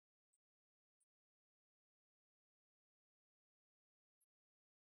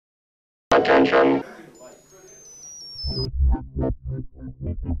Attention.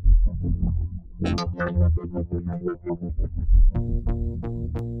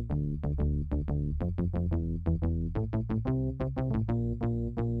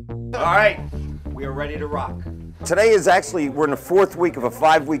 All right, we are ready to rock. Today is actually, we're in the 4th week of a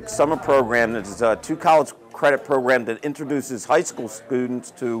 5-week summer program. It's a 2 college credit program that introduces high school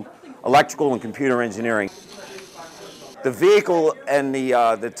students to electrical and computer engineering. The vehicle and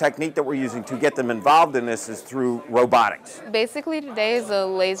the technique that we're using to get them involved in this is through robotics. Basically today is a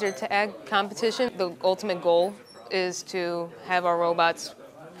laser tag competition. The ultimate goal is to have our robots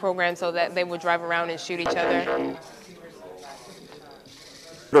programmed so that they would drive around and shoot each other.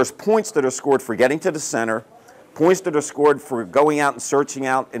 There's points that are scored for getting to the center, points that are scored for going out and searching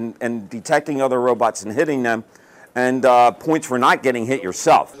out and detecting other robots and hitting them, and points for not getting hit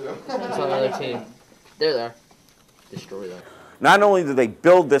yourself. It's on another team. They're there. Destroy them. Not only do they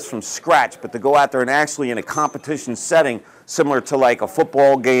build this from scratch, but to go out there and actually in a competition setting, similar to like a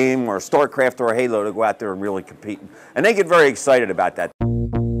football game or StarCraft or Halo, to go out there and really compete. And they get very excited about that.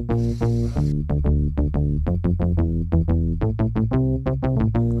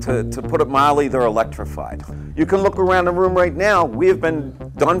 To put it mildly, they're electrified. You can look around the room right now. We have been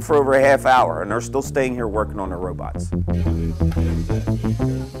done for over a half hour, and they're still staying here working on their robots.